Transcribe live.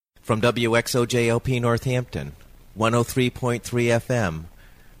From WXOJLP Northampton, 103.3 FM,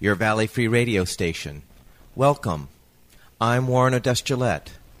 your Valley Free radio station. Welcome. I'm Warren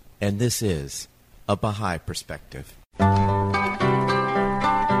Odess-Gillette, and this is A Baha'i Perspective.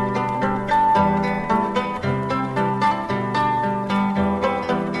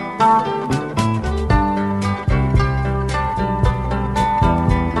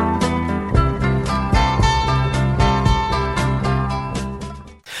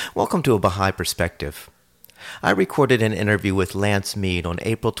 Welcome to A Baha'i Perspective. I recorded an interview with Lance Mead on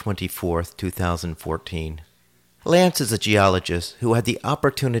April 24th, 2014. Lance is a geologist who had the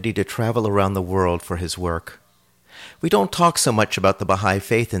opportunity to travel around the world for his work. We don't talk so much about the Baha'i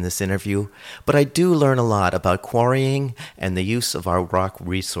Faith in this interview, but I do learn a lot about quarrying and the use of our rock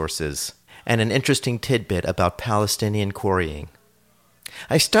resources, and an interesting tidbit about Palestinian quarrying.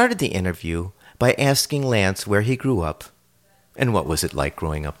 I started the interview by asking Lance where he grew up, and what was it like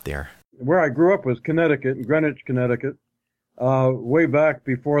growing up there? Where I grew up was Connecticut, in Greenwich, Connecticut, way back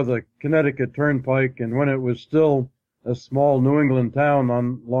before the Connecticut Turnpike and when it was still a small New England town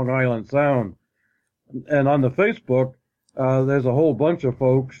on Long Island Sound. And on the Facebook, there's a whole bunch of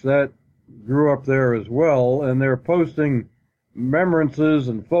folks that grew up there as well, and they're posting remembrances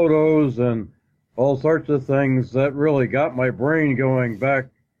and photos and all sorts of things that really got my brain going back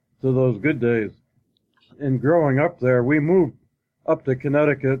to those good days. In growing up there, we moved up to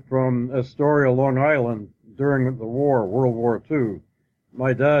Connecticut from Astoria, Long Island during the war, World War II.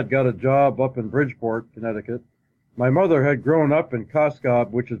 My dad got a job up in Bridgeport, Connecticut. My mother had grown up in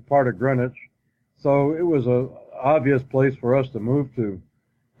Coscob, which is part of Greenwich, so it was an obvious place for us to move to.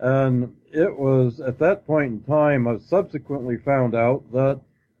 And it was at that point in time, I subsequently found out that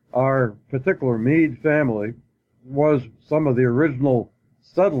our particular Mead family was some of the original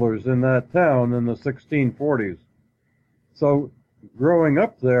settlers in that town in the 1640s. So growing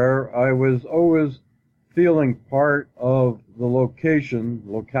up there, I was always feeling part of the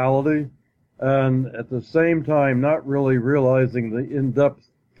locality, and at the same time not really realizing the in-depth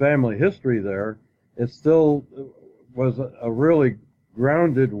family history there. It still was a really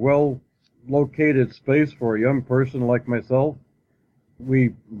grounded, well-located space for a young person like myself.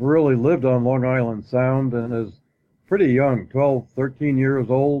 We really lived on Long Island Sound, and as pretty young, 12, 13 years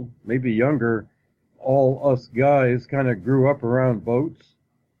old, maybe younger, all us guys kind of grew up around boats,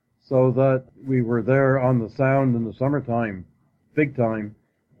 so that we were there on the Sound in the summertime, big time,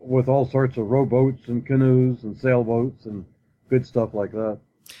 with all sorts of rowboats and canoes and sailboats and good stuff like that.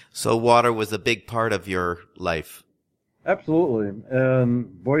 So water was a big part of your life? Absolutely,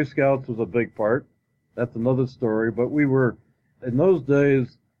 and Boy Scouts was a big part. That's another story, but we were, in those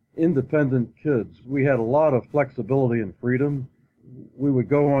days, independent kids. We had a lot of flexibility and freedom. We would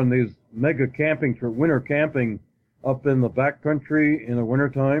go on these mega camping, winter camping up in the backcountry in the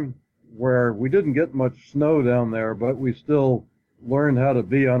wintertime, where we didn't get much snow down there, but we still learned how to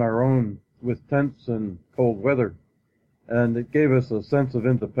be on our own with tents and cold weather. And it gave us a sense of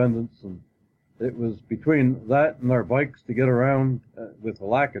independence, and it was between that and our bikes to get around with the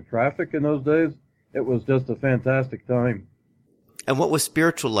lack of traffic in those days. It was just a fantastic time. And what was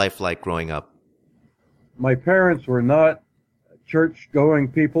spiritual life like growing up? My parents were not church-going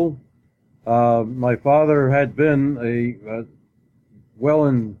people. My father had been a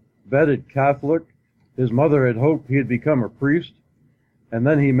well-embedded Catholic. His mother had hoped he'd become a priest, and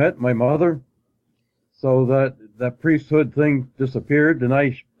then he met my mother, so that priesthood thing disappeared, and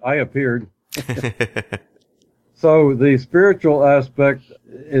I appeared. So the spiritual aspect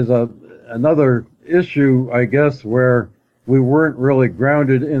is another issue, I guess, where we weren't really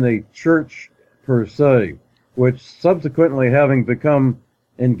grounded in a church per se, which subsequently, having become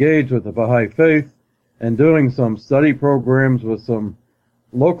engaged with the Baha'i Faith and doing some study programs with some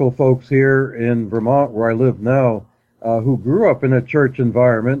local folks here in Vermont, where I live now, who grew up in a church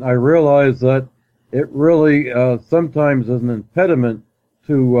environment, I realized that it really sometimes is an impediment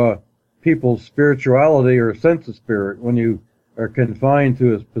to people's spirituality or sense of spirit when you are confined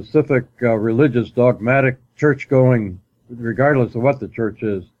to a specific religious, dogmatic, church-going, regardless of what the church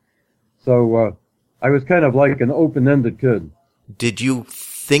is. So I was kind of like an open-ended kid. Did you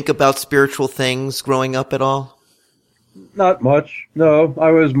think about spiritual things growing up at all? Not much, no. I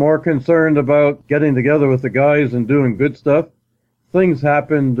was more concerned about getting together with the guys and doing good stuff. Things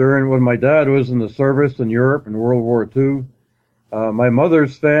happened during when my dad was in the service in Europe in World War II. My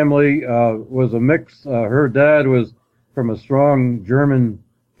mother's family was a mix. Her dad was from a strong German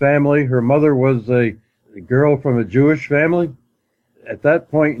family. Her mother was a girl from a Jewish family. At that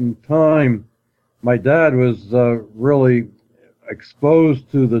point in time, my dad was really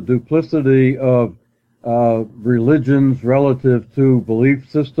exposed to the duplicity of religions relative to belief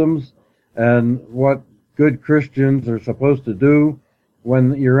systems and what good Christians are supposed to do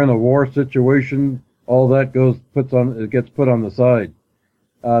when you're in a war situation. All that gets put on the side.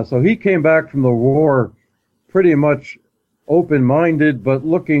 So he came back from the war pretty much open-minded, but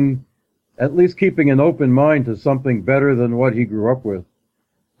looking, at least keeping an open mind to something better than what he grew up with.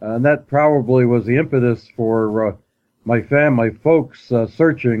 And that probably was the impetus for my folks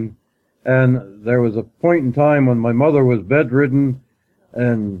searching. And there was a point in time when my mother was bedridden,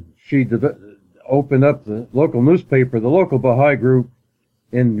 and she opened up the local newspaper, the local Baha'i group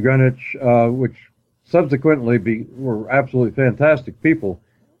in Greenwich, which subsequently were absolutely fantastic people.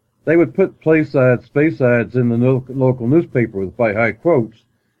 They would put place ads, space ads in the local newspaper with Baha'i quotes,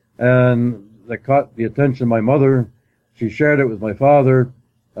 and that caught the attention of my mother. She shared it with my father.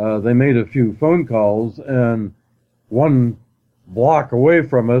 They made a few phone calls, and one block away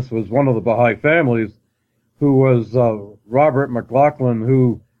from us was one of the Baha'i families, who was Robert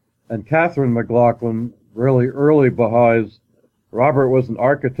McLaughlin, and Catherine McLaughlin, really early Baha'is. Robert was an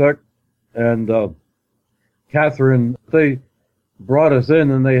architect, and Catherine, they brought us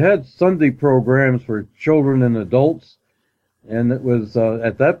in, and they had Sunday programs for children and adults. And it was,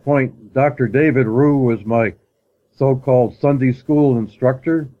 at that point, Dr. David Rue was my so-called Sunday school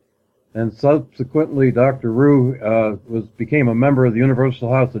instructor. And subsequently, Dr. Rue became a member of the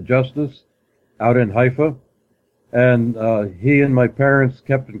Universal House of Justice out in Haifa. And he and my parents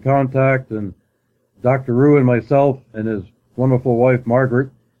kept in contact, and Dr. Rue and myself and his wonderful wife, Margaret,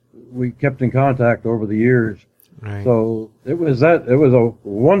 we kept in contact over the years. Right. So it was a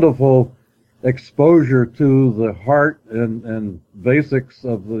wonderful exposure to the heart and basics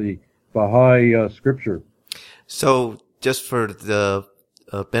of the Baha'i scripture. So just for the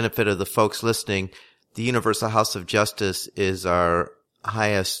benefit of the folks listening, the Universal House of Justice is our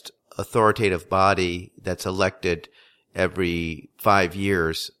highest authoritative body that's elected every 5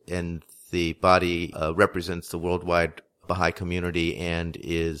 years, and the body represents the worldwide Baha'i community and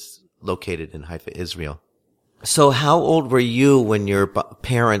is located in Haifa, Israel. So how old were you when your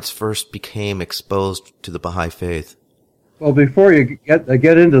parents first became exposed to the Baha'i Faith? Well, before you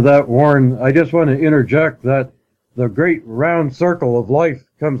get into that, Warren, I just want to interject that the great round circle of life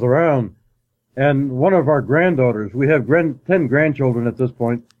comes around, and one of our granddaughters, we have 10 grandchildren at this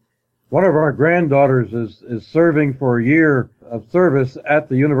point, one of our granddaughters is serving for a year of service at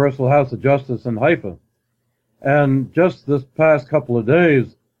the Universal House of Justice in Haifa. And just this past couple of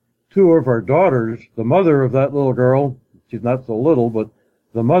days, two of our daughters, the mother of that little girl, she's not so little, but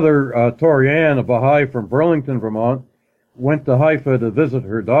the mother, Torianne, a Baha'i from Burlington, Vermont, went to Haifa to visit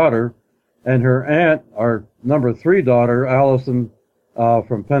her daughter, and her aunt, our number 3 daughter, Allison,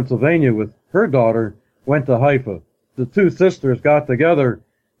 from Pennsylvania, with her daughter, went to Haifa. The two sisters got together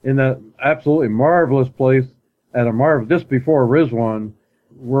in that absolutely marvelous place at just before Rizwan.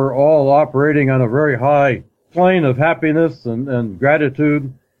 We're all operating on a very high plane of happiness and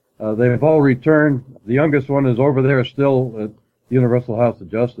gratitude. They've all returned. The youngest one is over there still at the Universal House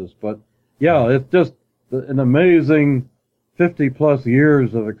of Justice. But yeah, it's just an amazing 50-plus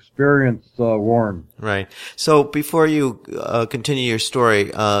years of experience, Warren. Right. So before you continue your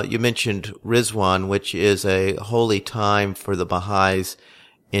story, you mentioned Rizwan, which is a holy time for the Baha'is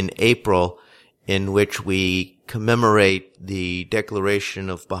in April, in which we commemorate the declaration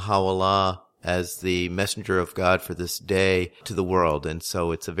of Baha'u'llah as the messenger of God for this day to the world. And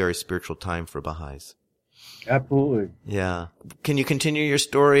so it's a very spiritual time for Baha'is. Absolutely. Yeah. Can you continue your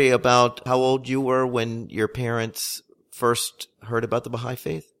story about how old you were when your parents first heard about the Baha'i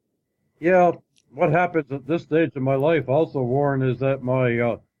Faith? Yeah. What happens at this stage of my life also, Warren, is that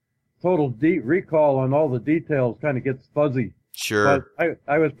my total recall on all the details kind of gets fuzzy. Sure. But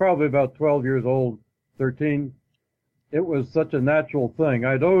I was probably about 12 years old, 13. It was such a natural thing.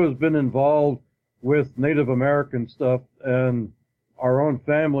 I'd always been involved with Native American stuff and our own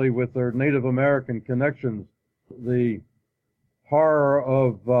family with their Native American connections. The horror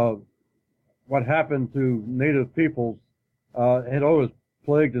of what happened to Native peoples had always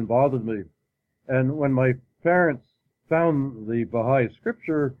plagued and bothered me. And when my parents found the Baha'i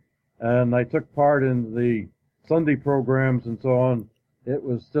scripture and I took part in the Sunday programs and so on, it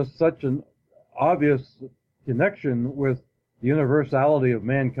was just such an obvious connection with the universality of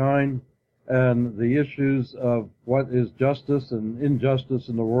mankind and the issues of what is justice and injustice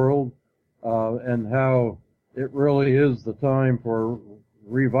in the world, and how it really is the time for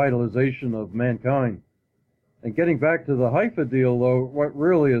revitalization of mankind. And getting back to the Haifa deal, though, what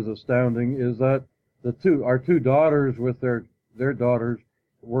really is astounding is that our two daughters with their daughters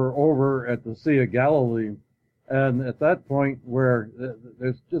were over at the Sea of Galilee, And at that point where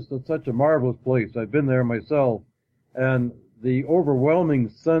there's just such a marvelous place, I've been there myself, and the overwhelming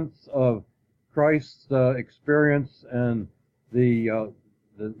sense of Christ's experience and the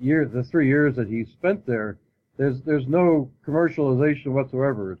 3 years that he spent there, there's no commercialization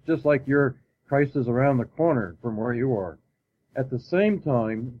whatsoever. It's just like your Christ is around the corner from where you are. At the same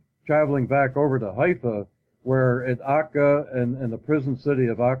time, traveling back over to Haifa, where at Akka and the prison city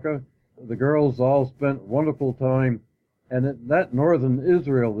of Akka, the girls all spent wonderful time. And that northern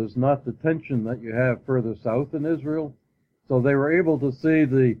Israel is not the tension that you have further south in Israel. So they were able to see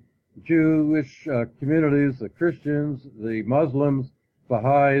the Jewish communities, the Christians, the Muslims,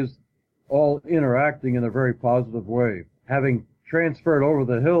 Baha'is, all interacting in a very positive way. Having transferred over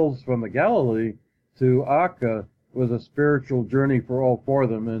the hills from the Galilee to Akka was a spiritual journey for all four of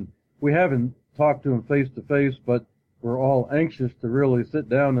them. And we haven't talked to them face to face, but we're all anxious to really sit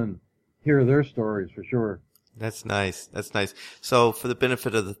down and hear their stories for sure. That's nice. That's nice. So for the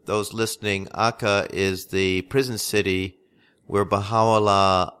benefit of those listening, Akka is the prison city where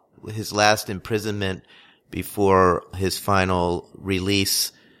Baha'u'llah, his last imprisonment before his final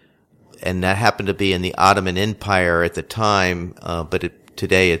release, and that happened to be in the Ottoman Empire at the time, but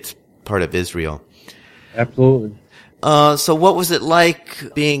today it's part of Israel. Absolutely. So what was it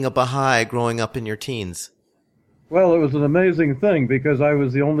like being a Baha'i growing up in your teens? Well, it was an amazing thing because I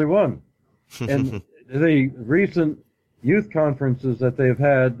was the only one. And the recent youth conferences that they've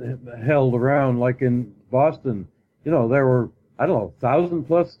held around, like in Boston, there were, 1,000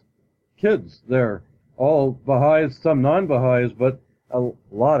 plus kids there, all Baha'is, some non-Baha'is, but a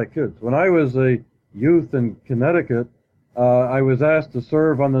lot of kids. When I was a youth in Connecticut, I was asked to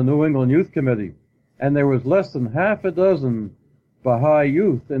serve on the New England Youth Committee, and there was less than half a dozen Baha'i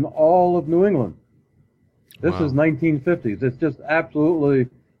youth in all of New England. This is 1950s. It's just absolutely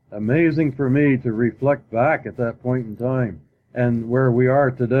amazing for me to reflect back at that point in time and where we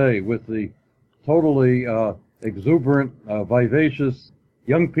are today with the totally exuberant, vivacious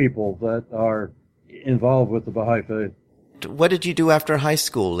young people that are involved with the Baha'i Faith. What did you do after high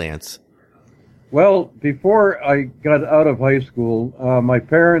school, Lance? Well, before I got out of high school, my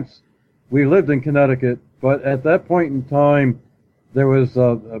parents, we lived in Connecticut, but at that point in time, there was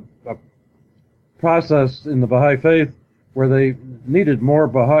a process in the Baha'i Faith where they needed more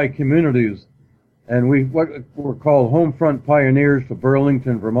Baha'i communities, and what were called home front pioneers for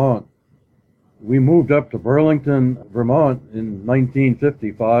Burlington, Vermont. We moved up to Burlington, Vermont in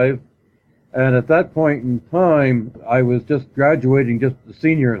 1955, and at that point in time, I was just graduating, just a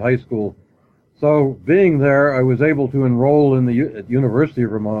senior at high school. So being there, I was able to enroll in at University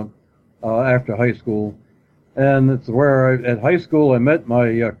of Vermont after high school, and it's where at high school I met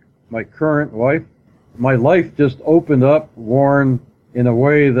my current wife. My life just opened up, Warren, in a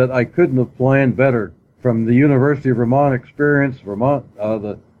way that I couldn't have planned better. From the University of Vermont experience,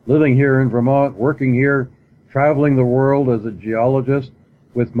 the living here in Vermont, working here, traveling the world as a geologist,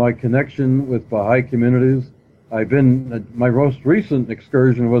 with my connection with Baha'i communities. My most recent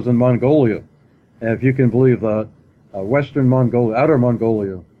excursion was in Mongolia, if you can believe that, Western Mongolia, Outer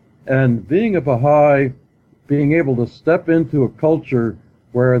Mongolia. And being a Baha'i, being able to step into a culture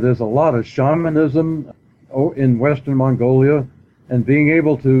where there's a lot of shamanism in Western Mongolia, and being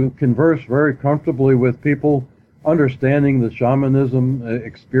able to converse very comfortably with people, understanding the shamanism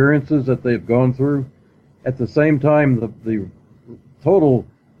experiences that they've gone through. At the same time, the total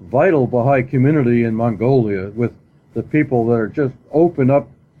vital Baha'i community in Mongolia, with the people that are just open up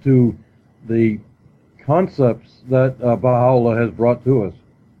to the concepts that Baha'u'llah has brought to us.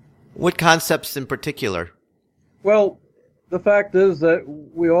 What concepts in particular? Well, the fact is that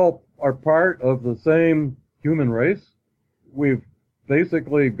we all are part of the same human race. We've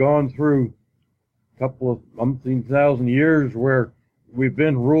basically gone through a couple of umpteen thousand years where we've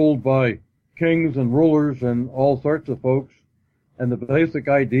been ruled by kings and rulers and all sorts of folks. And the basic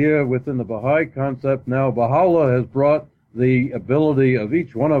idea within the Baha'i concept now, Baha'u'llah has brought the ability of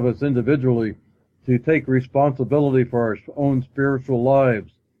each one of us individually to take responsibility for our own spiritual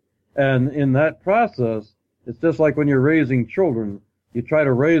lives. And in that process, it's just like when you're raising children. You try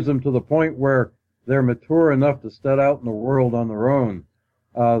to raise them to the point where they're mature enough to step out in the world on their own.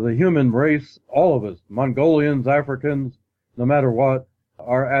 The human race, all of us, Mongolians, Africans, no matter what,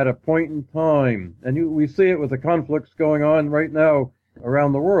 are at a point in time, and we see it with the conflicts going on right now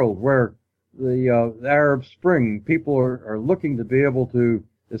around the world, where the Arab Spring, people are looking to be able to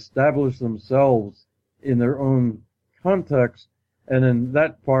establish themselves in their own context, and in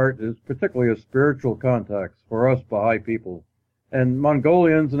that part is particularly a spiritual context for us Baha'i people. And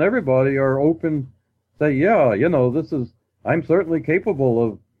Mongolians and everybody are open, say, I'm certainly capable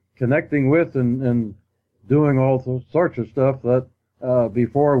of connecting with and doing all sorts of stuff that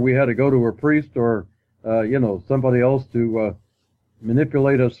before we had to go to a priest or somebody else to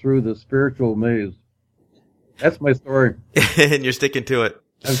manipulate us through the spiritual maze. That's my story. And you're sticking to it.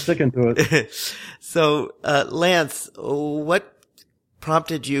 I'm sticking to it. So, Lance, what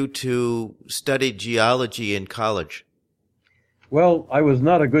prompted you to study geology in college? Well, I was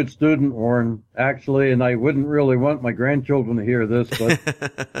not a good student, Warren, actually, and I wouldn't really want my grandchildren to hear this,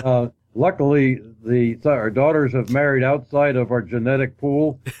 but luckily our daughters have married outside of our genetic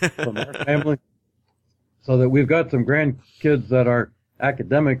pool from our family, so that we've got some grandkids that are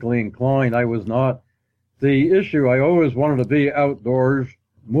academically inclined. I was not. The issue, I always wanted to be outdoors.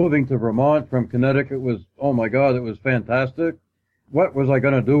 Moving to Vermont from Connecticut was, oh my God, it was fantastic. What was I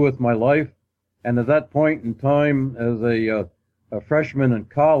going to do with my life? And at that point in time, as a freshman in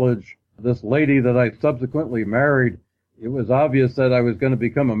college, this lady that I subsequently married, it was obvious that I was going to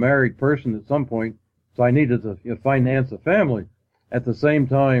become a married person at some point, so I needed to finance a family. At the same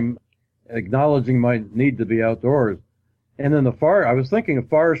time, acknowledging my need to be outdoors. And then I was thinking of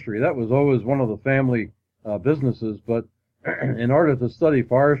forestry. That was always one of the family businesses, but in order to study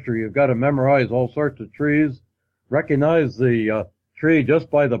forestry, you've got to memorize all sorts of trees, recognize the tree just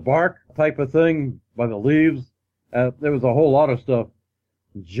by the bark type of thing, by the leaves. There was a whole lot of stuff.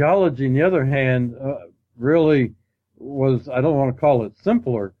 Geology, on the other hand, really was, I don't want to call it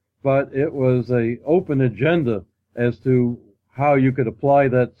simpler, but it was a open agenda as to how you could apply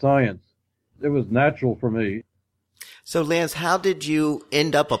that science. It was natural for me. So, Lance, how did you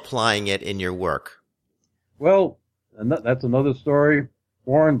end up applying it in your work? Well, and that's another story,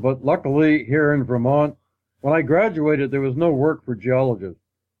 Warren, but luckily here in Vermont, when I graduated, there was no work for geologists.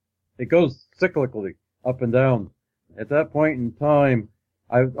 It goes cyclically, up and down. At that point in time,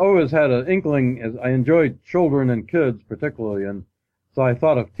 I've always had an inkling, as I enjoyed children and kids particularly, and so I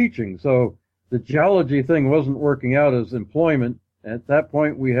thought of teaching. So the geology thing wasn't working out as employment. At that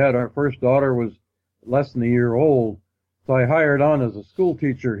point, we had our first daughter was less than a year old, so I hired on as a school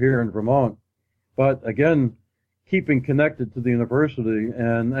teacher here in Vermont. But again, keeping connected to the university,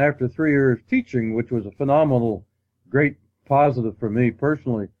 and after 3 years teaching, which was a phenomenal, great positive for me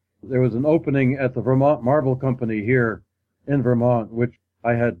personally, there was an opening at the Vermont Marble Company here in Vermont, which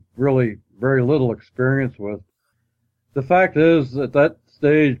I had really very little experience with. The fact is, at that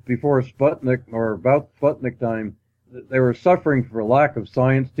stage before Sputnik, or about Sputnik time, they were suffering for a lack of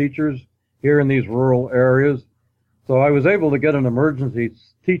science teachers here in these rural areas. So I was able to get an emergency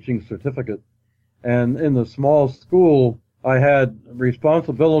teaching certificate. And in the small school, I had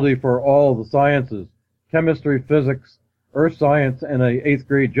responsibility for all the sciences: chemistry, physics, earth science, and a 8th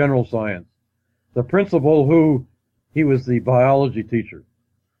grade general science. The principal, he was the biology teacher.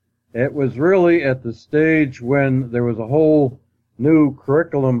 It was really at the stage when there was a whole new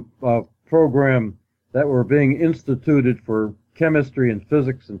curriculum program that were being instituted for chemistry and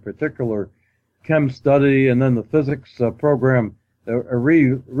physics in particular, chem study, and then the physics program,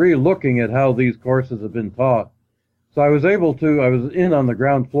 re-looking at how these courses have been taught. So I was in on the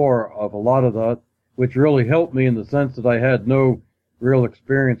ground floor of a lot of that, which really helped me in the sense that I had no real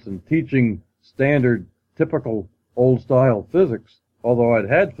experience in teaching standard, typical old-style physics, although I'd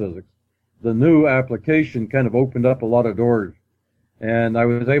had physics. The new application kind of opened up a lot of doors. And I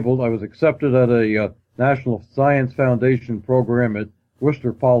was accepted at a National Science Foundation program at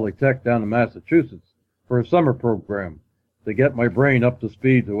Worcester Polytech down in Massachusetts for a summer program to get my brain up to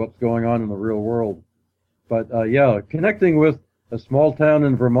speed to what's going on in the real world. But connecting with a small town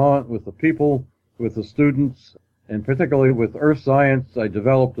in Vermont, with the people, with the students, and particularly with earth science, I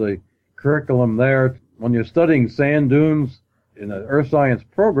developed a curriculum there. When you're studying sand dunes in an earth science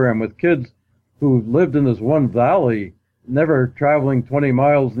program with kids who lived in this one valley, never traveling 20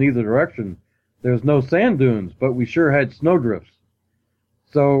 miles in either direction, there's no sand dunes, but we sure had snowdrifts.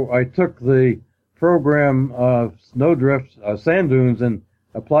 So I took the program of sand dunes, and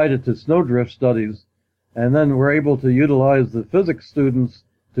applied it to snowdrift studies, and then we're able to utilize the physics students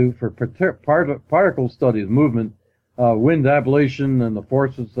for particle studies, movement, wind ablation, and the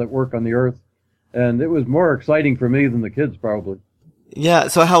forces that work on the Earth. And it was more exciting for me than the kids, probably. Yeah,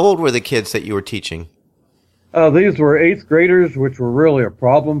 so how old were the kids that you were teaching? These were 8th graders, which were really a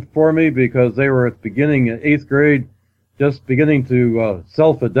problem for me because they were at the beginning of 8th grade, just beginning to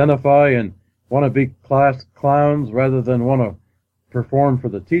self-identify and want to be class clowns rather than want to perform for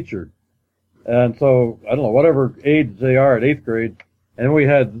the teacher. And so, I don't know, whatever age they are at 8th grade. And we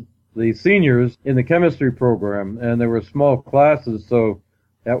had the seniors in the chemistry program, and there were small classes, so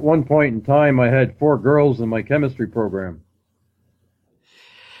at one point in time I had 4 girls in my chemistry program.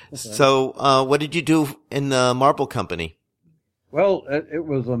 So, what did you do in the marble company? Well, it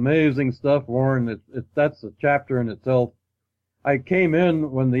was amazing stuff, Warren. That's a chapter in itself. I came in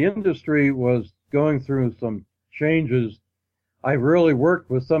when the industry was going through some changes. I really worked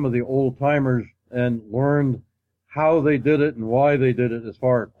with some of the old timers and learned how they did it and why they did it as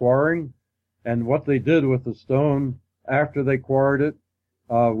far as quarrying and what they did with the stone after they quarried it.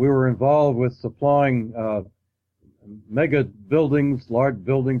 We were involved with supplying mega buildings, large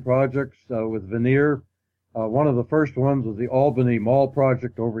building projects with veneer. One of the first ones was the Albany Mall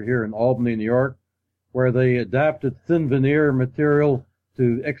project over here in Albany, New York, where they adapted thin veneer material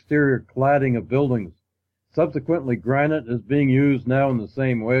to exterior cladding of buildings. Subsequently, granite is being used now in the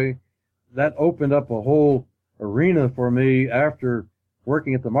same way. That opened up a whole arena for me after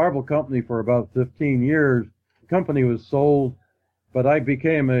working at the marble company for about 15 years. The company was sold, but I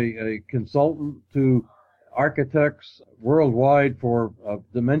became a consultant to architects worldwide for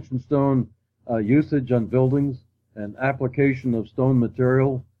dimension stone usage on buildings and application of stone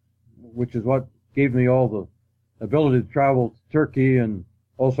material, which is what gave me all the ability to travel to Turkey and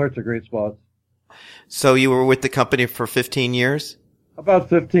all sorts of great spots. So you were with the company for 15 years? About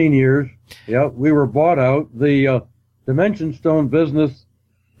 15 years. Yeah, we were bought out. The dimension stone business,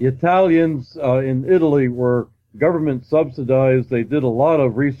 the Italians in Italy were government subsidized. They did a lot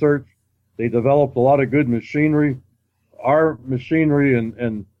of research. They developed a lot of good machinery. Our machinery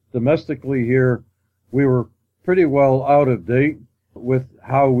and domestically here, we were pretty well out of date with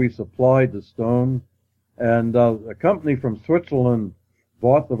how we supplied the stone. And a company from Switzerland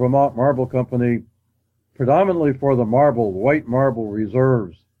bought the Vermont Marble Company predominantly for the white marble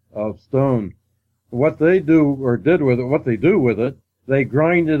reserves of stone. What they do or did with it, what they do with it, they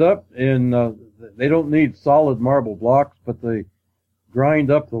grind it up in, they don't need solid marble blocks, but they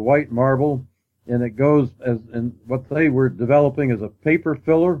grind up the white marble, and it goes as, and what they were developing as a paper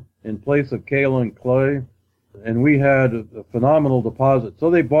filler in place of kaolin clay, and we had a phenomenal deposit.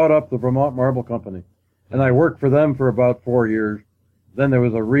 So they bought up the Vermont Marble Company, and I worked for them for about 4 years. Then there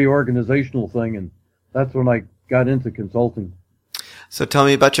was a reorganizational thing, and that's when I got into consulting. So tell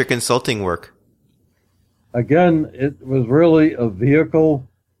me about your consulting work. Again, it was really a vehicle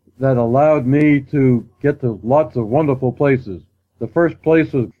that allowed me to get to lots of wonderful places. The first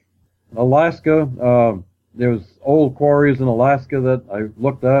place was Alaska. There was old quarries in Alaska that I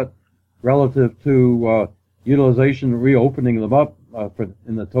looked at relative to utilization, reopening them up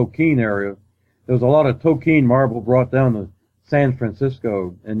in the Tokene area. There was a lot of Tokene marble brought down to San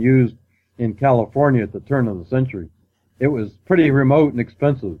Francisco and used in California at the turn of the century. It was pretty remote and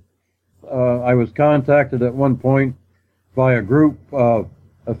expensive. I was contacted at one point by a group, a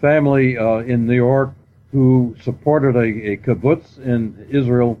family in New York who supported a kibbutz in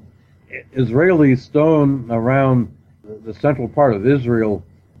Israel. Israeli stone around the central part of Israel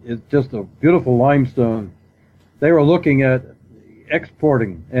is just a beautiful limestone. They were looking at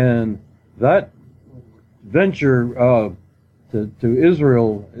exporting, and that venture to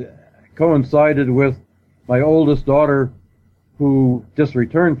Israel coincided with my oldest daughter, who just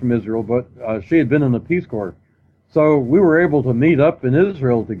returned from Israel, but she had been in the Peace Corps. So we were able to meet up in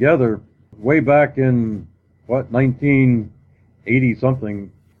Israel together way back in,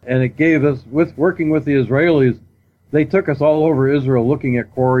 1980-something. And it gave us, with working with the Israelis, they took us all over Israel looking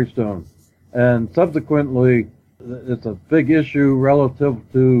at quarry stone. And subsequently, it's a big issue relative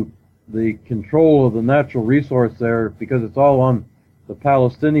to the control of the natural resource there, because it's all on the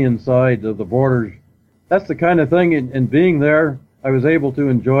Palestinian side of the borders. That's the kind of thing, and being there, I was able to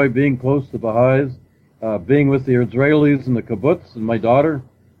enjoy being close to Baha'is, being with the Israelis and the kibbutz and my daughter,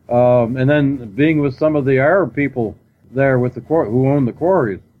 and then being with some of the Arab people there with who owned the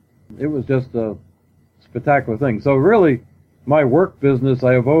quarries. It was just a spectacular thing. So really, my work business,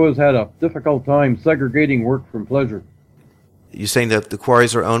 I have always had a difficult time segregating work from pleasure. You're saying that the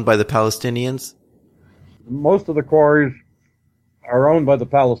quarries are owned by the Palestinians? Most of the quarries are owned by the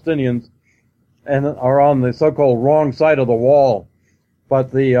Palestinians and are on the so-called wrong side of the wall.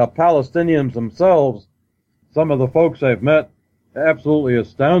 But the Palestinians themselves, some of the folks I've met, absolutely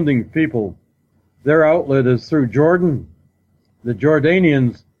astounding people. Their outlet is through Jordan. The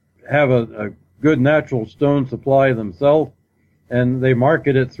Jordanians have a good natural stone supply themselves, and they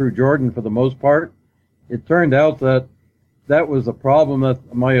market it through Jordan for the most part. It turned out that that was a problem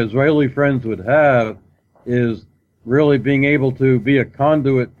that my Israeli friends would have, is really being able to be a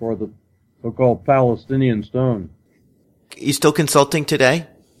conduit for the so-called Palestinian stone. You still consulting today?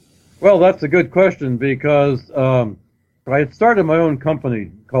 Well, that's a good question, because I had started my own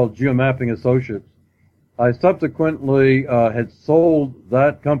company called Geomapping Associates. I subsequently had sold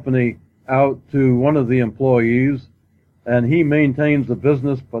that company out to one of the employees, and he maintains the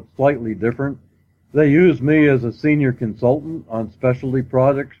business but slightly different. They use me as a senior consultant on specialty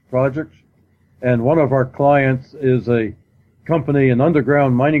projects, and one of our clients is a company, an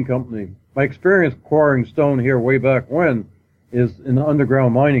underground mining company. My experience quarrying stone here way back when is in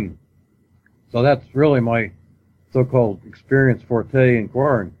underground mining. So that's really my so-called experience forte in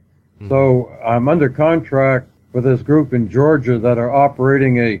quarrying. Mm-hmm. So I'm under contract with this group in Georgia that are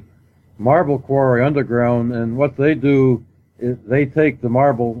operating a marble quarry underground, and what they do is they take the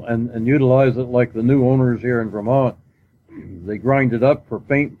marble and utilize it like the new owners here in Vermont. They grind it up for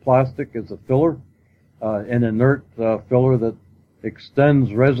paint plastic as a filler, an inert filler that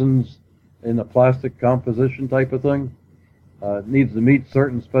extends resins in a plastic composition type of thing. It needs to meet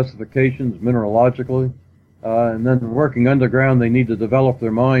certain specifications mineralogically. And then working underground, they need to develop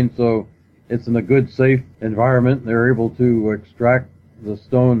their mine so it's in a good, safe environment. They're able to extract the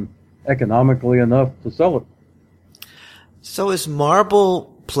stone economically enough to sell it. So is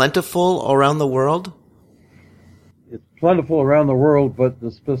marble plentiful around the world? It's plentiful around the world, but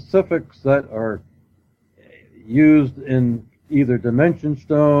the specifics that are used in either dimension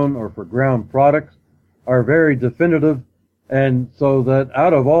stone or for ground products are very definitive, and so that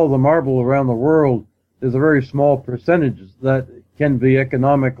out of all the marble around the world, there's a very small percentage that can be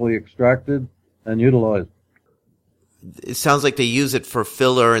economically extracted and utilized. It sounds like they use it for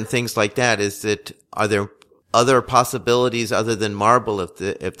filler and things like that. Are there other possibilities other than marble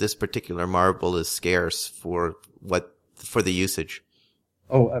if this particular marble is scarce for the usage?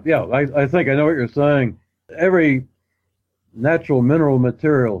 Oh, yeah, I think I know what you're saying. Every natural mineral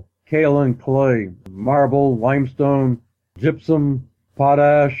material, kaolin clay, marble, limestone, gypsum,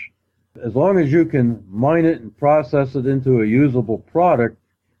 potash, as long as you can mine it and process it into a usable product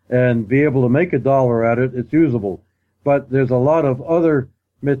and be able to make $1 at it, it's usable. But there's a lot of other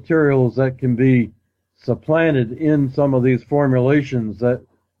materials that can be supplanted in some of these formulations that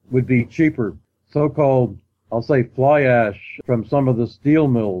would be cheaper. So-called, I'll say, fly ash from some of the steel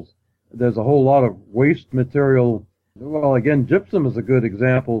mills. There's a whole lot of waste material. Well, again, gypsum is a good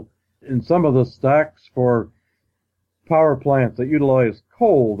example. In some of the stacks for power plants that utilize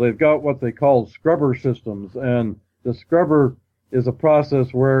coal, they've got what they call scrubber systems. And the scrubber is a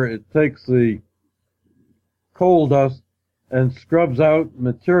process where it takes the coal dust and scrubs out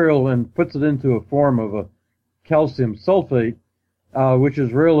material and puts it into a form of a calcium sulfate, which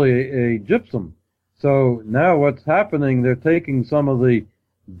is really a gypsum. So now what's happening, they're taking some of the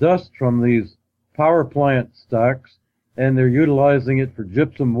dust from these power plant stacks and they're utilizing it for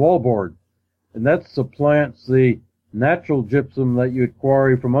gypsum wallboard. And that supplants the natural gypsum that you'd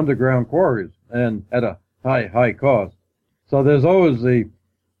quarry from underground quarries and at a high cost. So there's always the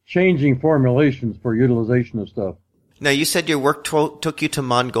changing formulations for utilization of stuff. Now, you said your work took you to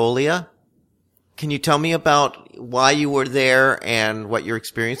Mongolia. Can you tell me about why you were there and what your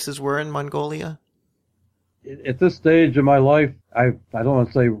experiences were in Mongolia? At this stage of my life, I don't want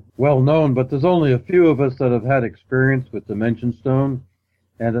to say well known, but there's only a few of us that have had experience with dimension stone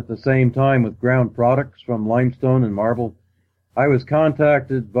and at the same time with ground products from limestone and marble. I was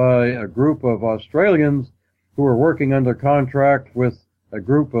contacted by a group of Australians who were working under contract with a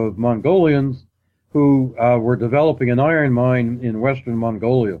group of Mongolians who were developing an iron mine in western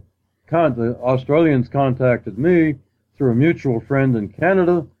Mongolia. The Australians contacted me through a mutual friend in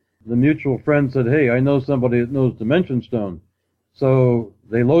Canada. The mutual friend said, hey, I know somebody that knows dimension stone. So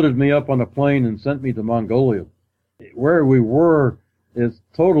they loaded me up on a plane and sent me to Mongolia. Where we were is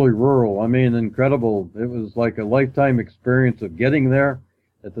totally rural. I mean, incredible. It was like a lifetime experience of getting there,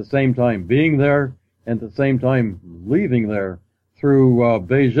 at the same time being there, and at the same time leaving there through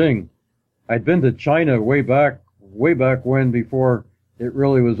Beijing. I'd been to China way back when, before it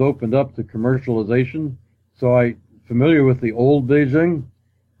really was opened up to commercialization. So I'm familiar with the old Beijing.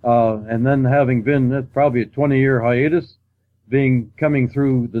 And then having been at probably a 20-year hiatus, coming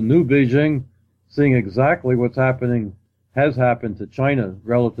through the new Beijing, seeing exactly what's has happened to China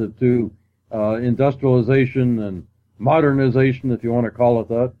relative to industrialization and modernization, if you want to call it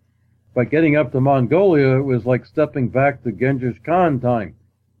that. But getting up to Mongolia, it was like stepping back to Genghis Khan time.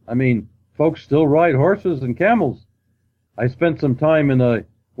 I mean, folks still ride horses and camels. I spent some time in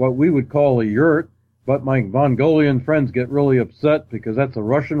what we would call a yurt, but my Mongolian friends get really upset because that's a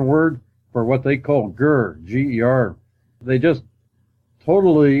Russian word for what they call ger, G-E-R. They just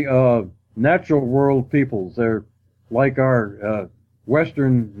totally natural world peoples. They're like our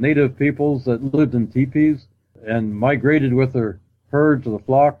Western native peoples that lived in teepees and migrated with their herds or the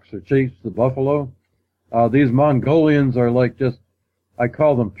flocks or chased the buffalo. These Mongolians are like I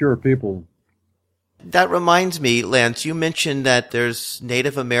call them pure people. That reminds me, Lance, you mentioned that there's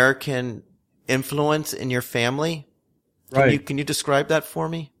Native American influence in your family. Right. Can you describe that for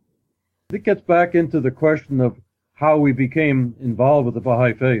me? It gets back into the question of how we became involved with the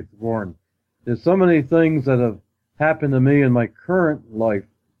Baha'i Faith, Warren. There's so many things that have happened to me in my current life,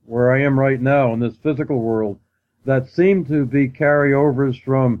 where I am right now in this physical world, that seem to be carryovers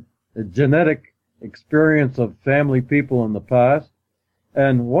from a genetic experience of family people in the past.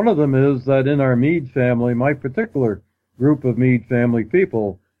 And one of them is that in our Mead family, my particular group of Mead family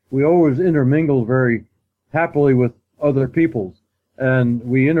people, we always intermingle very happily with other peoples. And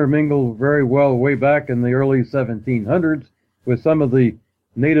we intermingled very well way back in the early 1700s with some of the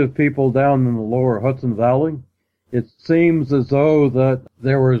native people down in the lower Hudson Valley. It seems as though that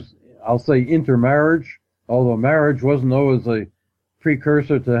there was, I'll say, intermarriage, although marriage wasn't always a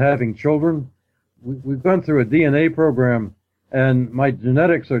precursor to having children. We've gone through a DNA program, and my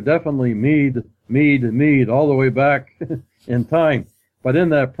genetics are definitely Mead, all the way back in time. But in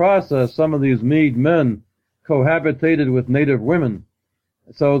that process, some of these Mead men cohabitated with native women,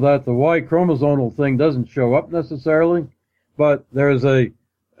 so that the Y chromosomal thing doesn't show up necessarily, but there's a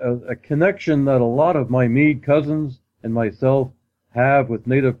connection that a lot of my Mead cousins and myself have with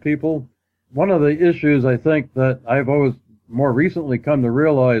native people. One of the issues I think that I've always more recently come to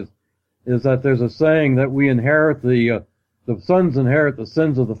realize is that there's a saying that we inherit the sons inherit the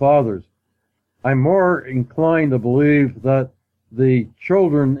sins of the fathers. I'm more inclined to believe that the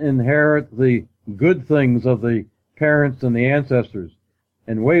children inherit the good things of the parents and the ancestors.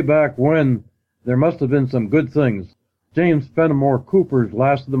 And way back when, there must have been some good things. James Fenimore Cooper's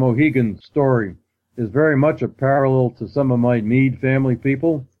Last of the Mohegans story is very much a parallel to some of my Mead family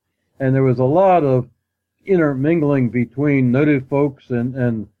people. And there was a lot of intermingling between native folks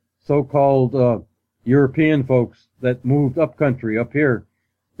and so-called European folks that moved up country, up here.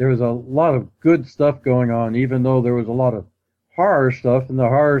 There was a lot of good stuff going on, even though there was a lot of horror stuff, and the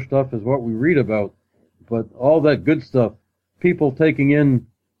horror stuff is what we read about. But all that good stuff, people taking in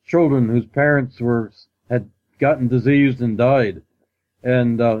children whose parents had gotten diseased and died.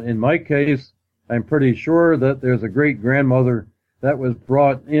 And in my case, I'm pretty sure that there's a great-grandmother that was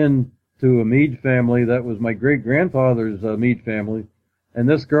brought in to a Mead family that was my great-grandfather's Mead family. And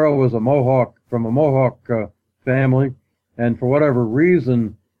this girl was from a Mohawk family, and for whatever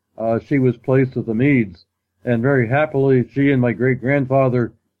reason, she was placed with the Meads. And very happily, she and my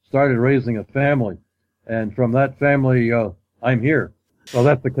great-grandfather started raising a family. And from that family, I'm here. So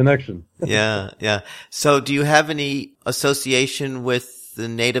that's the connection. Yeah. So do you have any association with the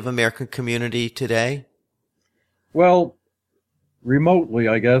Native American community today? Well, remotely,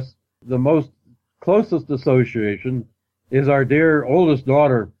 I guess. The most closest association is our dear oldest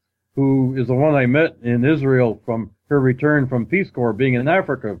daughter, who is the one I met in Israel from her return from Peace Corps, being in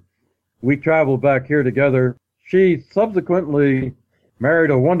Africa. We traveled back here together. She subsequently married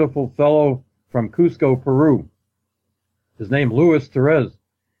a wonderful fellow from Cusco, Peru. His name, Luis Torres.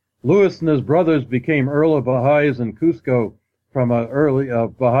 Luis and his brothers became Earl of Baha'is in Cusco from an early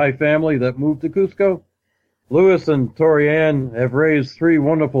Baha'i family that moved to Cusco. Luis and Torianne have raised 3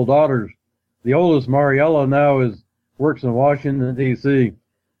 wonderful daughters. The oldest, Mariella, now works in Washington, D.C.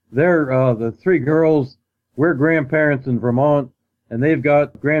 They're the 3 girls. We're grandparents in Vermont, and they've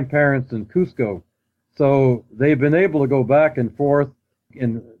got grandparents in Cusco. So they've been able to go back and forth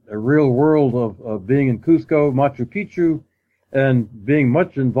in a real world of being in Cusco, Machu Picchu, and being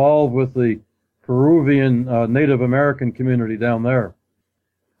much involved with the Peruvian Native American community down there.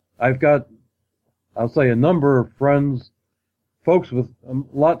 I've got, I'll say, a number of friends, folks with a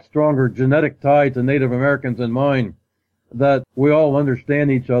lot stronger genetic tie to Native Americans than mine, that we all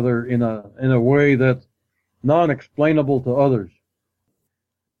understand each other in a way that's non-explainable to others.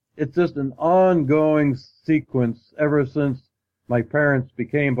 It's just an ongoing sequence ever since my parents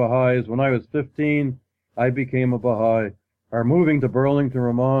became Baha'is. When I was 15, I became a Baha'i. Our moving to Burlington,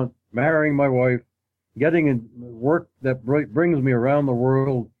 Vermont, marrying my wife, getting in work that brings me around the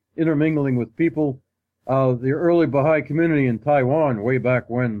world, intermingling with people. The early Baha'i community in Taiwan, way back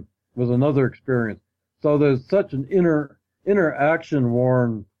when, was another experience. So there's such an interaction,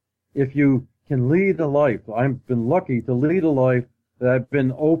 Warren. If you can lead a life, I've been lucky to lead a life that I've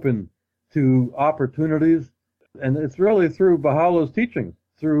been open to opportunities. And it's really through Baha'u'llah's teachings,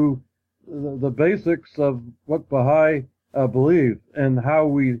 through the basics of what Baha'i believe and how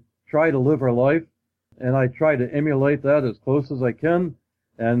we try to live our life. And I try to emulate that as close as I can.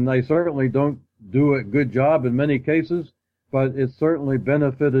 And I certainly don't do a good job in many cases, but it's certainly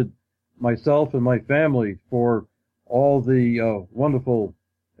benefited myself and my family for all the wonderful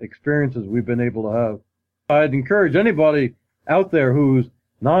experiences we've been able to have. I'd encourage anybody out there who's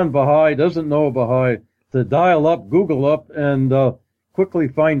non-Baha'i, doesn't know a Baha'i, to dial up, Google up, and quickly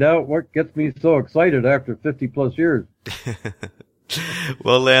find out what gets me so excited after 50 plus years.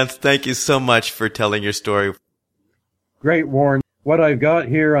 Well, Lance, thank you so much for telling your story. Great, Warren. What I've got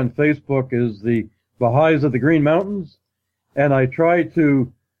here on Facebook is the Baha'is of the Green Mountains, and I try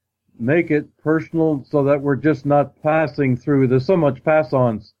to make it personal so that we're just not passing through. There's so much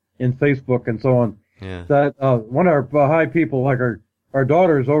pass-ons in Facebook and so on. Yeah. That one of our Baha'i people, like our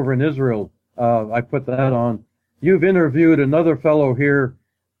daughters over in Israel, I put that on. You've interviewed another fellow here,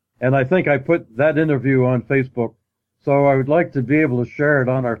 and I think I put that interview on Facebook. So I would like to be able to share it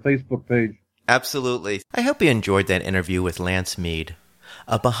on our Facebook page. Absolutely. I hope you enjoyed that interview with Lance Mead,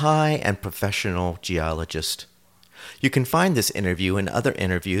 a Baha'i and professional geologist. You can find this interview and other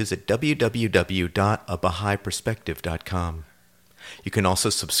interviews at www.abahaiperspective.com. You can also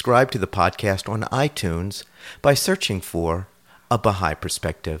subscribe to the podcast on iTunes by searching for A Baha'i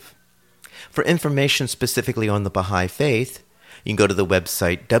Perspective. For information specifically on the Baha'i Faith, you can go to the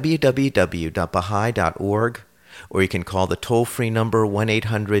website www.baha'i.org, or you can call the toll-free number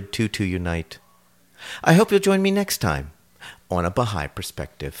 1-800-22-UNITE. I hope you'll join me next time on A Baha'i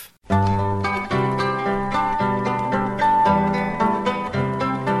Perspective.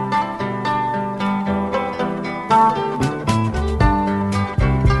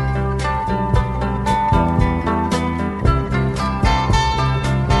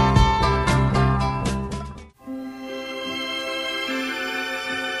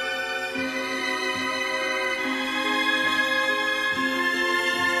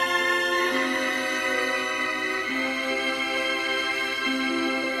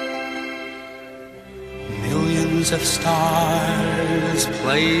 Of stars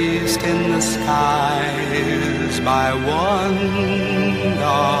placed in the skies by one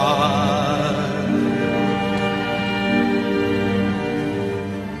God.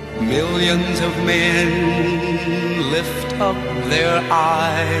 Millions of men lift up their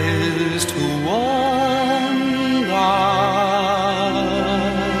eyes to one God.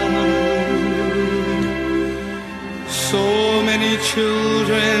 So many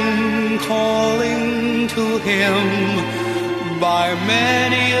children calling to him by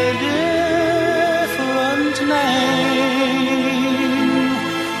many a different name.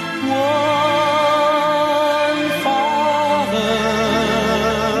 One Father,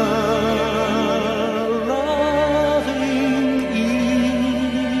 loving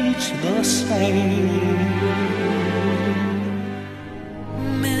each the same.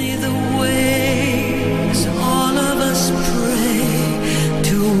 Many the ways all of us pray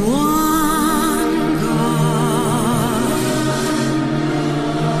to one.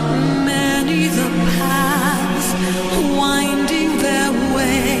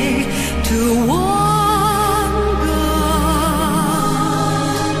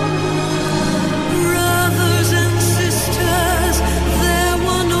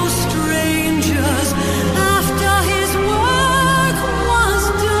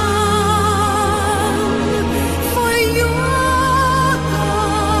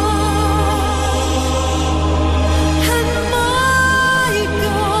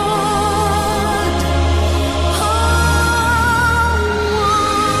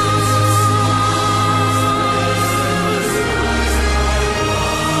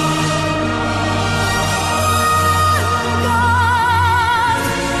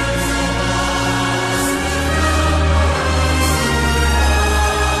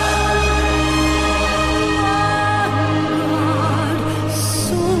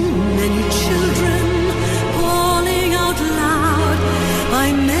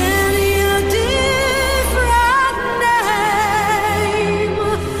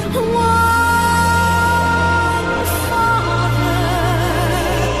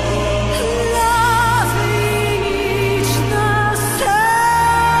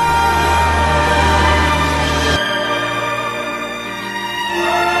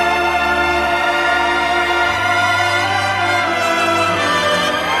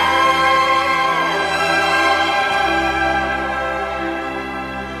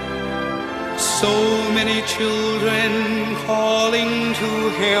 Children calling to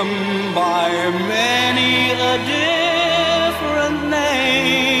him by many a different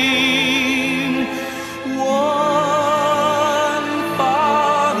name. One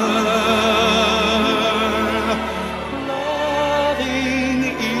Father, loving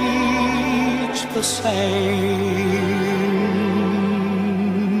each the same.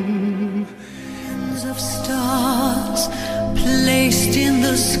 Millions of stars placed in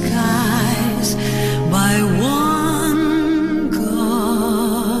the skies by one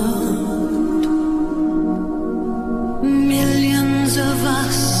God. Millions of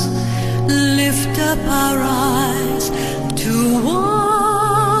us lift up our eyes to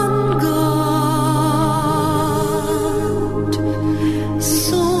one God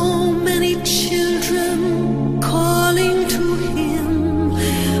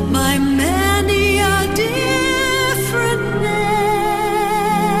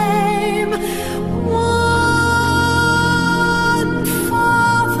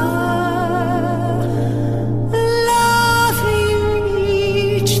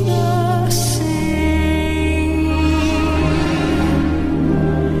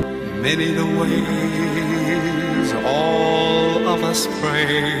must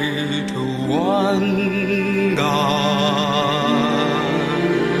pray to one God.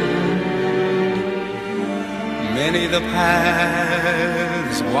 Many the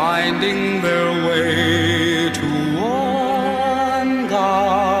paths winding their way to one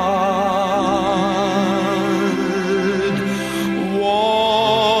God.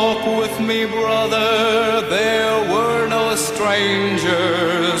 Walk with me, brother, there were no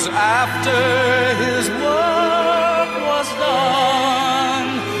strangers after his work was done.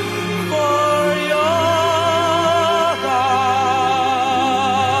 For your God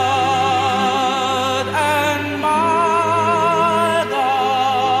and my God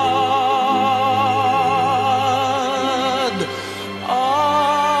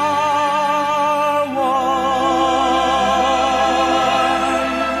are one.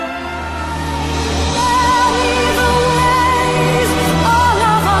 All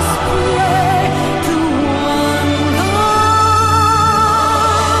of us pray to one God.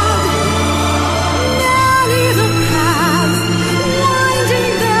 Many the paths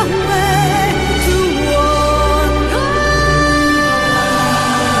winding their way to one God.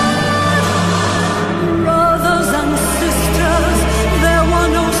 Brothers and sisters, there were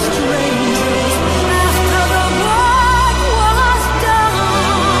no strangers after the work was done.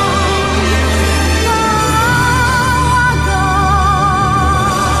 Our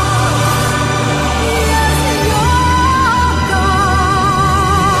God, yes, your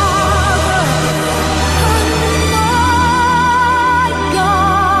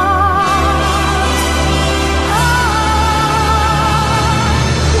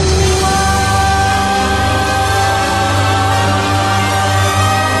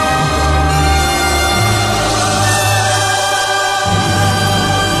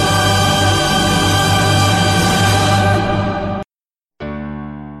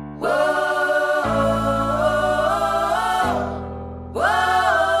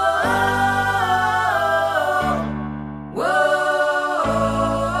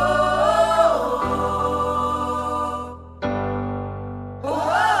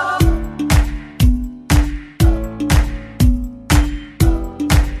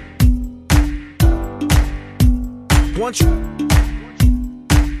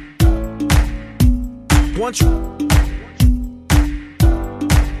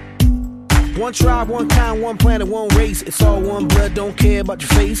One tribe, one kind, one planet, one race. It's all one blood, don't care about your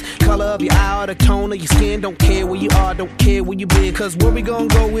face, color of your eye or the tone of your skin. Don't care where you are, don't care where you been. Cause where we gonna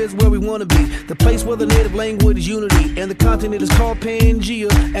go is where we wanna be. The place where the native language is unity, and the continent is called Pangea.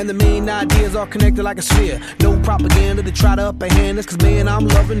 And the main ideas are connected like a sphere. No propaganda to try to upperhand us. Cause man, I'm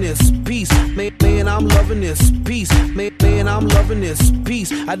loving this peace. Man, I'm loving this peace. Man, I'm loving this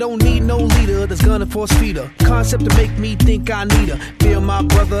peace. I don't need no leader that's gonna force feed her. Concept to make me think I need her. Fear my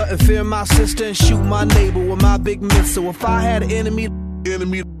brother and fear my sister, and shoot my neighbor with my big missile. If I had an enemy,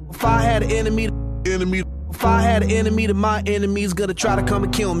 if I had an enemy, if I had an enemy, then my enemy's gonna try to come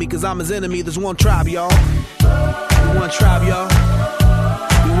and kill me. Cause I'm his enemy. There's one tribe, y'all. One tribe, y'all.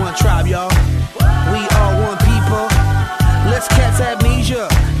 We one tribe, y'all. We are one people. Let's catch amnesia.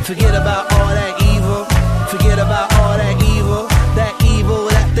 Forget about all that evil. Forget about all that evil. That evil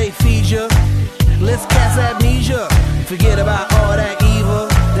that they feed you. Let's catch amnesia. Forget about all that evil.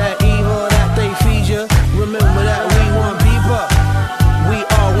 That evil that they feed you. Remember that we one people. We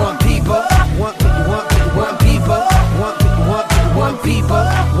are one people. One people. One people.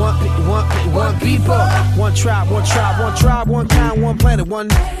 One people. One tribe, one tribe, one tribe, one kind, one planet, one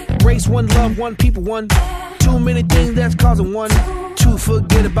race, one love, one people, one. Too many things that's causing one to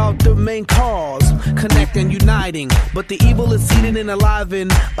forget about the main cause, connecting, uniting. But the evil is seated and alive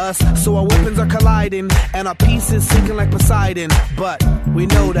in us, so our weapons are colliding and our peace is sinking like Poseidon. But we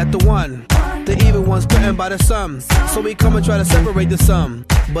know that the one, the evil one's threatened by the sun, so we come and try to separate the sum.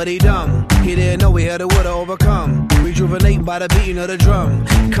 But he dumb, he didn't know we had a will to overcome. Rejuvenate by the beating of the drum,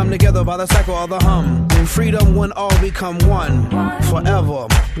 come together by the cycle of the hum. In freedom, when all become one, forever.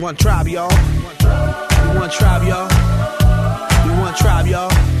 One tribe, y'all. One tribe, y'all. We one tribe,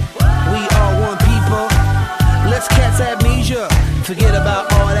 y'all. We are one people. Let's catch amnesia. Forget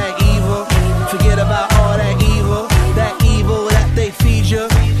about all that evil. Forget about all that evil. That evil that they feed you.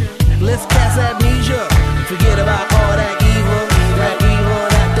 Let's catch amnesia. Forget about all that evil. That evil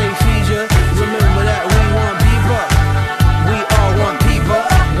that they feed you. Remember that we one people. We are one people.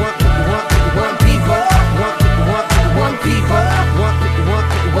 One people. One people.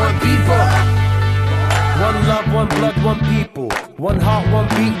 One people. One love, one blood, one people. One heart, one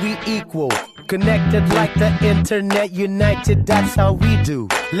beat, we equal. Connected like the internet, united, that's how we do.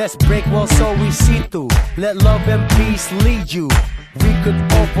 Let's break walls so we see through. Let love and peace lead you. We could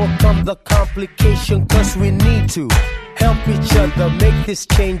overcome the complication cause we need to. help each other, make these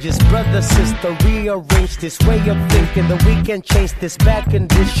changes. Brother, sister, rearrange this way of thinking that we can change this bad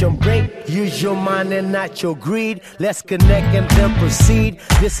condition. Break, use your mind and not your greed. Let's connect and then proceed.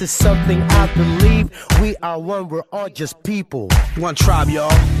 This is something I believe. We are one, we're all just people. One tribe,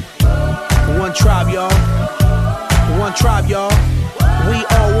 y'all. One tribe, y'all. One tribe, y'all. We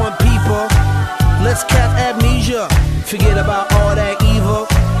all one people. Let's catch amnesia. Forget about all that evil.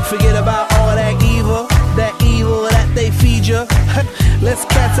 Forget about all that evil. That evil that they feed you. Let's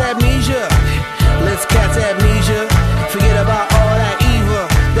catch amnesia. Let's catch amnesia. Forget about all that evil.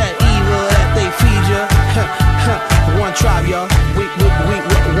 That evil that they feed you. One tribe, y'all. We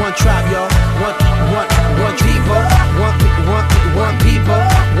one tribe, y'all. One people. One people.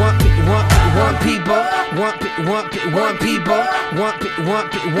 One people. One people.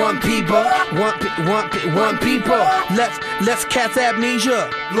 One people. Let's catch amnesia.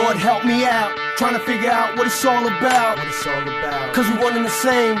 Lord, help me out. Trying to figure out what it's all about. Cause we one and the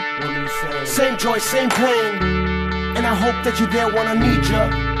same. Same joy, same pain. And I hope that you're there when I need ya.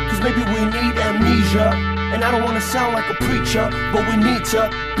 Cause maybe we need amnesia. And I don't wanna sound like a preacher, but we need to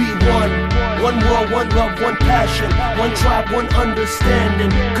be one. One world, one love, one passion. One tribe, one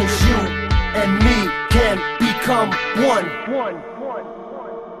understanding. Cause you and me can become one.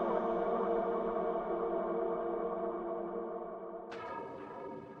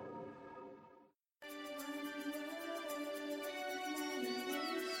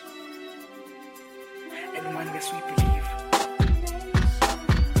 In oneness we believe.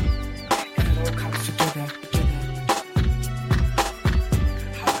 If it all comes together,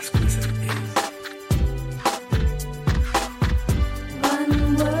 how exquisite it is. One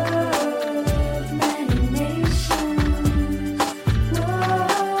world, many nations.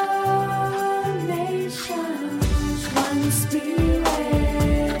 One nation, one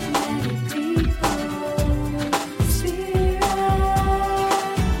spirit, many people. Spirit,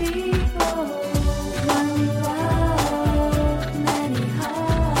 people. One love, many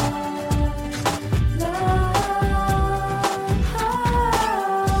hearts. Love,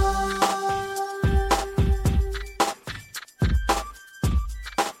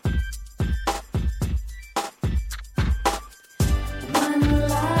 one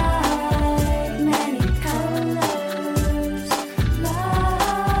light, many colors.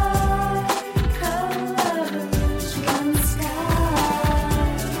 Light colors. One sky,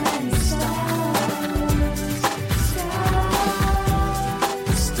 many stars.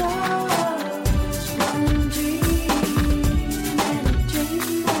 Stars. One dream, many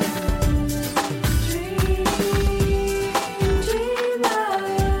dreamers. Dreamers.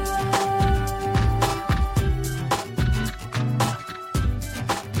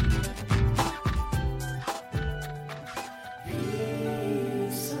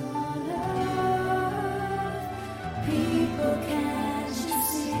 Peace on earth, people, can't you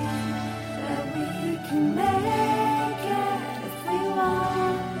see that we can make it if we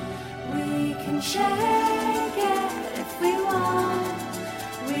want? We can shake it if we want.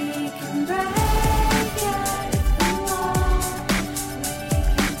 We can break it if we want. We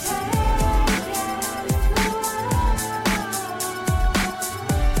can take it if we want.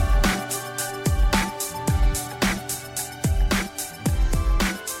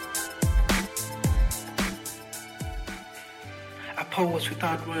 I pose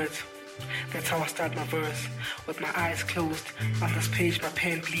without words. That's how I start my verse. With my eyes closed, on this page my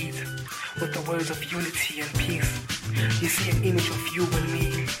pen bleeds. With the words of unity and peace. You see an image of you and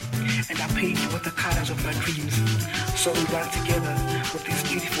me. And I paint you with the colors of my dreams. So we run together with these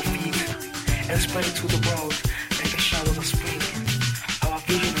beautiful feet. And spread it to the world like a shower of spring. Our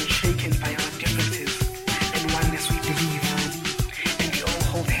vision is shaken by our differences. In oneness we believe. And we all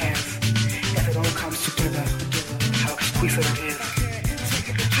hold hands. As it all comes together. How exquisite it is.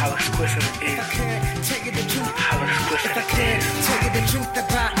 How exquisite it is. Tell you the truth, How exquisite if I it could is. tell you the truth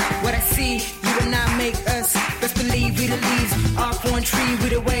about what I see, you and I make us. Best believe we the leaves, off one tree, we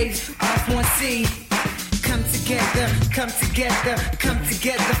the waves, off one sea. Come together, come together, come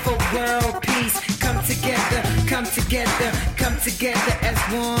together for world peace. Come together, come together, come together as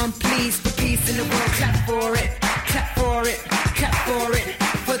one, please. For peace in the world, clap for it, clap for it, clap for it.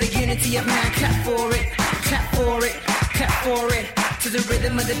 For the unity of man, clap for it, clap for it, clap for it. To the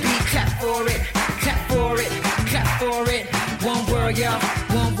rhythm of the beat, clap for it, clap for it, clap for it. One world, y'all,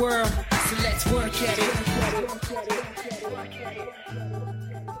 one world. So let's work at it.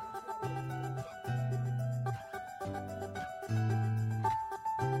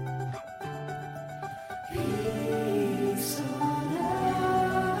 Peace on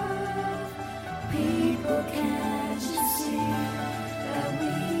earth, people, can't you see that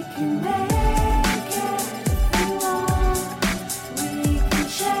we can make it if we want?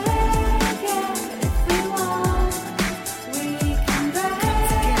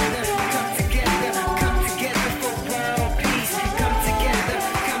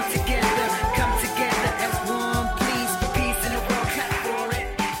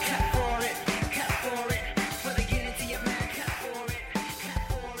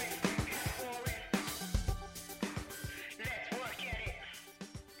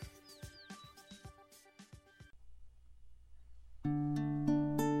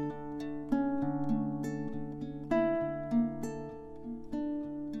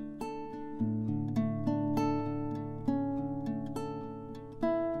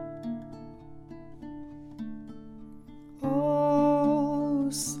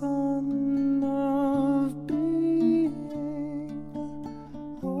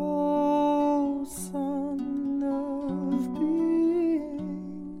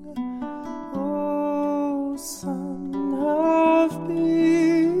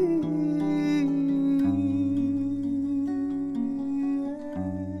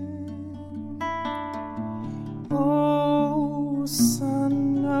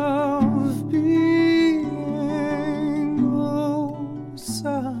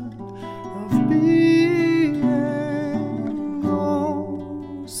 son of being,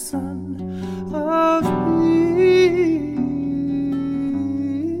 oh son of being.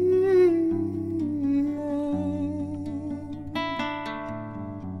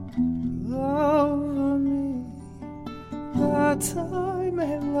 Love me that I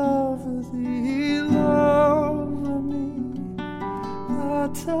may love thee. Love me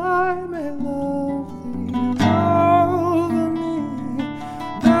that I may love thee. Love me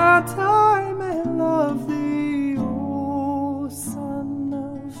that I may love thee, O Son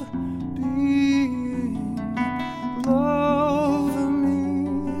of Being. Love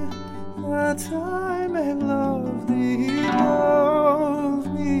me that I may love thee. Love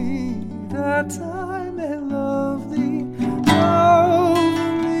me that I may love thee.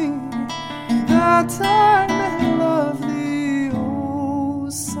 Love me that I may love thee, O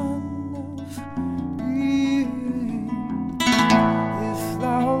Son of Being. If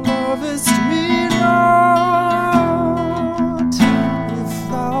thou lovest me not, if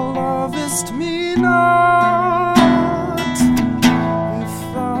thou lovest me not, if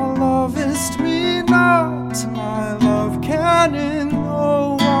thou lovest me not, my love can in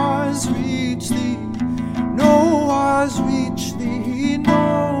no wise reach thee, no wise reach thee,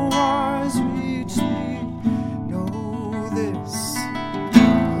 no wise reach thee. Know this,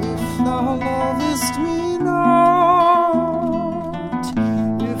 if thou lovest me not,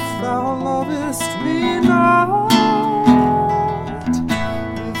 if thou lovest me not,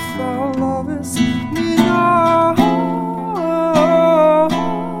 if thou lovest me not,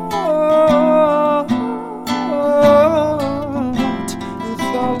 if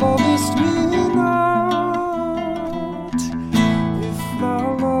thou lovest me not, if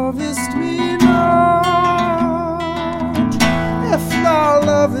thou lovest me not, if thou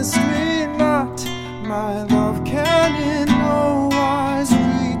lovest me not, my love can in no wise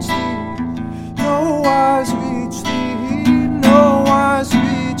reach thee, no wise reach thee, no wise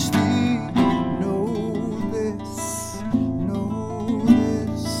reach thee. Know this, know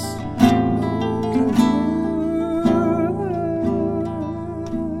this,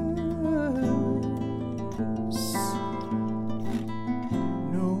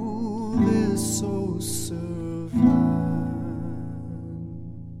 know this, O servant.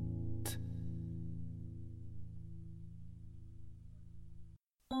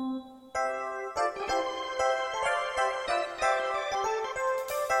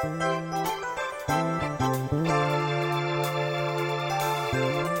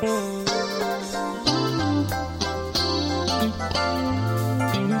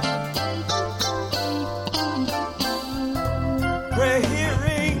 Pray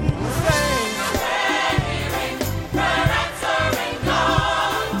hearing, sing. Prayer answering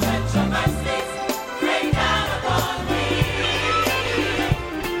God, let your mercies rain down upon me.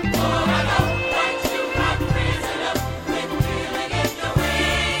 For I know that you have risen up with healing in your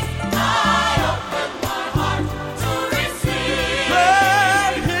wings. I open my heart to receive.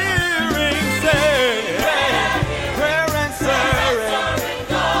 Prayer hearing, sing. Prayer answering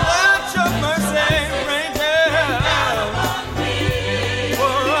God, let your mercy rain down.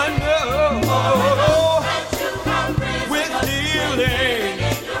 For I know with healing,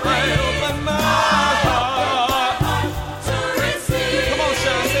 I open my heart To receive. Come on,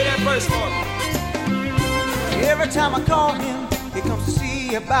 Sean, say that verse for me. Every time I call him, he comes to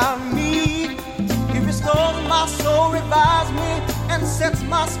see about me. He restores my soul, revives me, and sets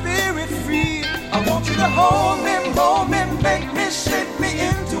my spirit free. I want you to hold me, mold me, make me, shape me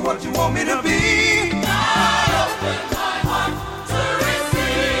into what you want me to be. I open my heart to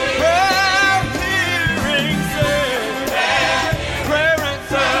receive. Prayer hearing, sing. Prayer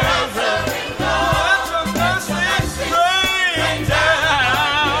answering God, let your mercy rain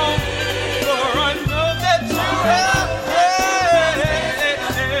down. For I know that you have prayed.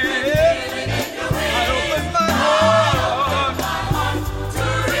 I open my heart. To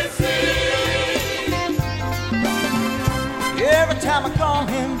receive. Every time I call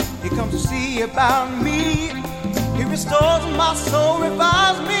him, he comes to see about me. He restores my soul,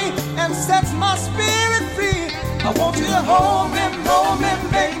 revives me, and sets my spirit free. I want you to hold me, mold me,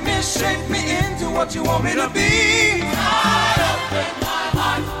 make me, shape me into what you want me to be. I open my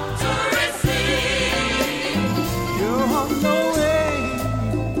heart to receive. You're on the way,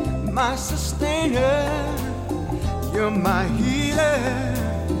 my sustainer. You're my healer,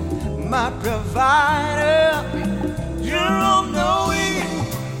 my provider. You're on the way,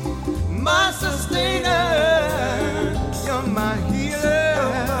 my sustainer. You're my healer,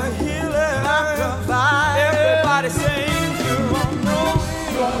 my provider. Everybody sing. You're on the way,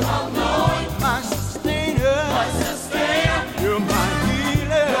 my sustainer. You're my healer.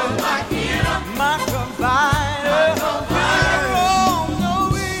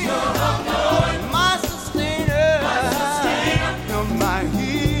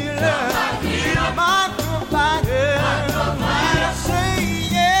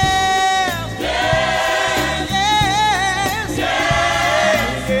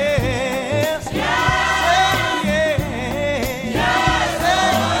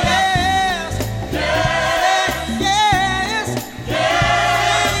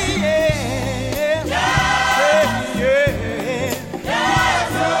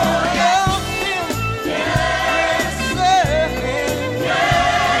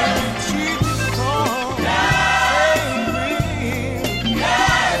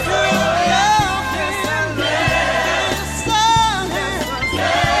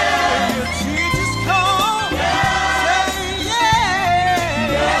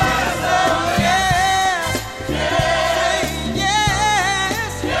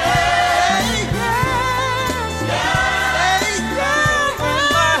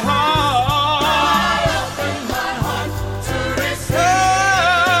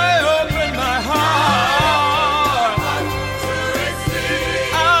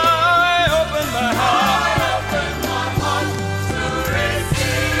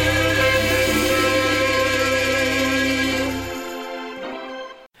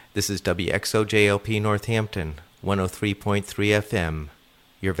 This is WXOJLP Northampton, 103.3 FM,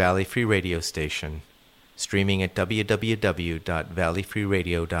 your Valley Free Radio station, streaming at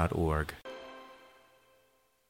www.valleyfreeradio.org.